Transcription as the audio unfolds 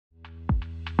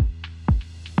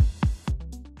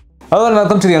Hello and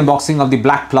welcome to the unboxing of the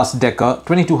Black+Decker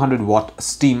 2200W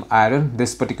steam iron.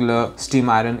 This particular steam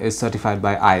iron is certified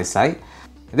by ISI.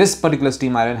 This particular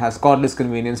steam iron has cordless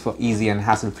convenience for easy and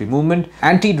hassle-free movement,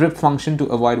 anti-drip function to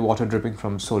avoid water dripping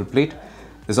from soleplate.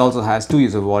 This also has 2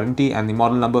 years of warranty and the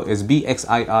model number is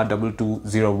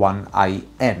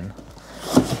BXIR2201IN.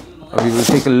 We will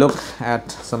take a look at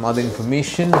some other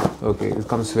information. Okay, it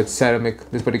comes with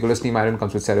ceramic. This particular steam iron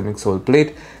comes with ceramic sole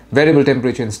plate, variable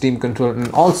temperature and steam control,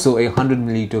 and also a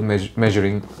 100ml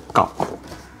measuring cup.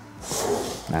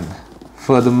 And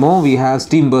furthermore, we have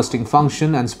steam bursting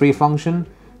function and spray function,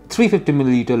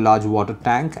 350ml large water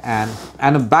tank, and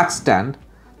a back stand.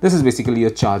 This is basically a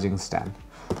charging stand.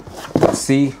 Let's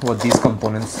see what these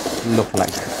components look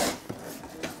like.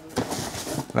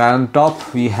 Right on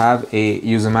top, we have a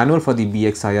user manual for the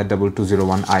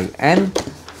BXIR2201IN.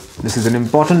 This is an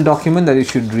important document that you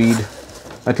should read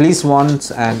at least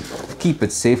once and keep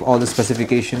it safe. All the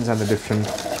specifications and the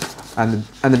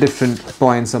different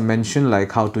points are mentioned,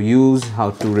 like how to use,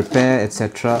 how to repair,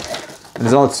 etc.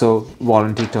 There's also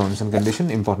warranty terms and condition.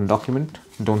 Important document.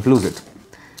 Don't lose it.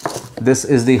 This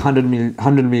is the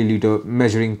 100ml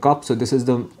measuring cup. So this is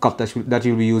the cup that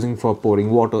you'll be using for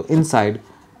pouring water inside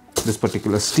this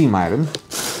particular steam iron.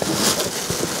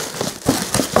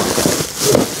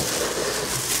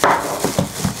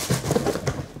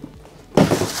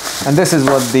 And this is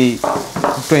what the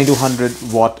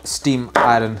 2200W steam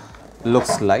iron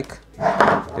looks like.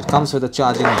 It comes with a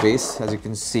charging base, as you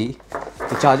can see.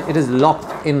 It is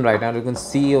locked in right now. You can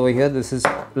see over here, this is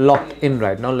locked in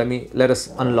right now. Let us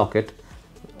unlock it.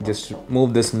 Just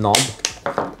move this knob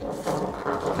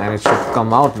and it should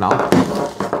come out now.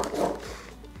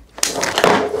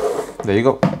 There you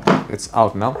go, it's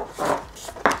out now.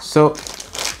 So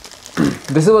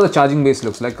this is what the charging base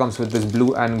looks like. Comes with this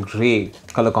blue and gray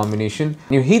color combination.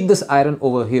 You heat this iron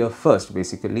over here first,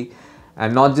 basically,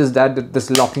 and not just that,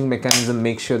 this locking mechanism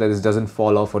makes sure that this doesn't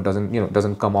fall off or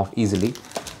doesn't come off easily.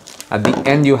 At the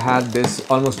end, you have this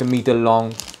almost a meter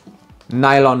long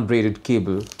nylon braided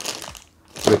cable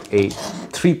with a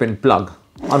 3-pin plug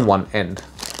on one end.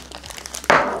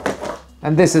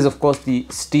 And this is, of course, the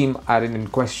steam iron in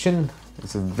question.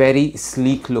 It's a very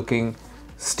sleek looking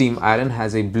steam iron,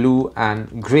 has a blue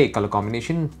and gray color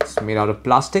combination. It's made out of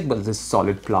plastic, but this is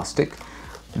solid plastic.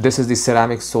 This is the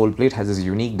ceramic sole plate, has this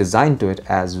unique design to it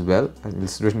as well. And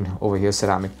it's written over here,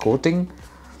 ceramic coating.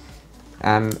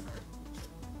 And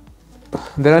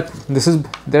there are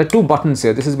 2 buttons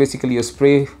here. This is basically a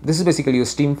spray. This is basically a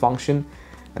steam function,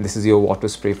 and this is your water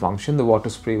spray function. The water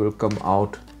spray will come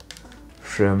out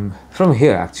from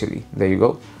here, actually. There you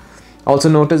go. Also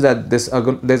notice that there's an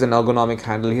ergonomic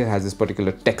handle here, has this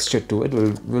particular texture to it.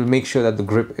 Will make sure that the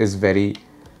grip is very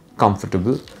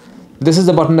comfortable. This is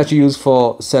the button that you use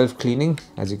for self-cleaning,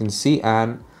 as you can see,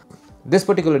 and this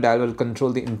particular dial will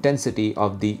control the intensity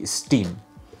of the steam.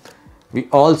 We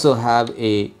also have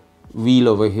a wheel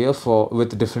over here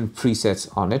with different presets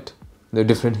on it, the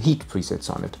different heat presets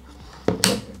on it.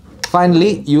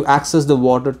 Finally, you access the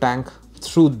water tank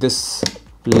through this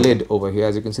lid over here.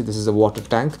 As you can see, this is a water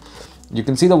tank. You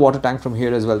can see the water tank from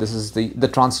here as well. This is the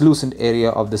translucent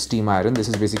area of the steam iron. This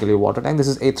is basically a water tank. This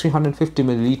is a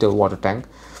 350ml water tank,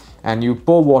 and you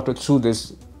pour water through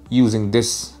this using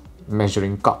this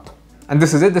measuring cup. And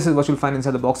this is it. This is what you'll find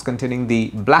inside the box containing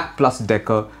the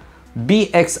Black+Decker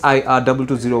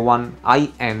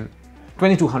BXIR2201IN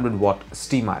 2200W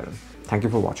steam iron. Thank you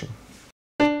for watching.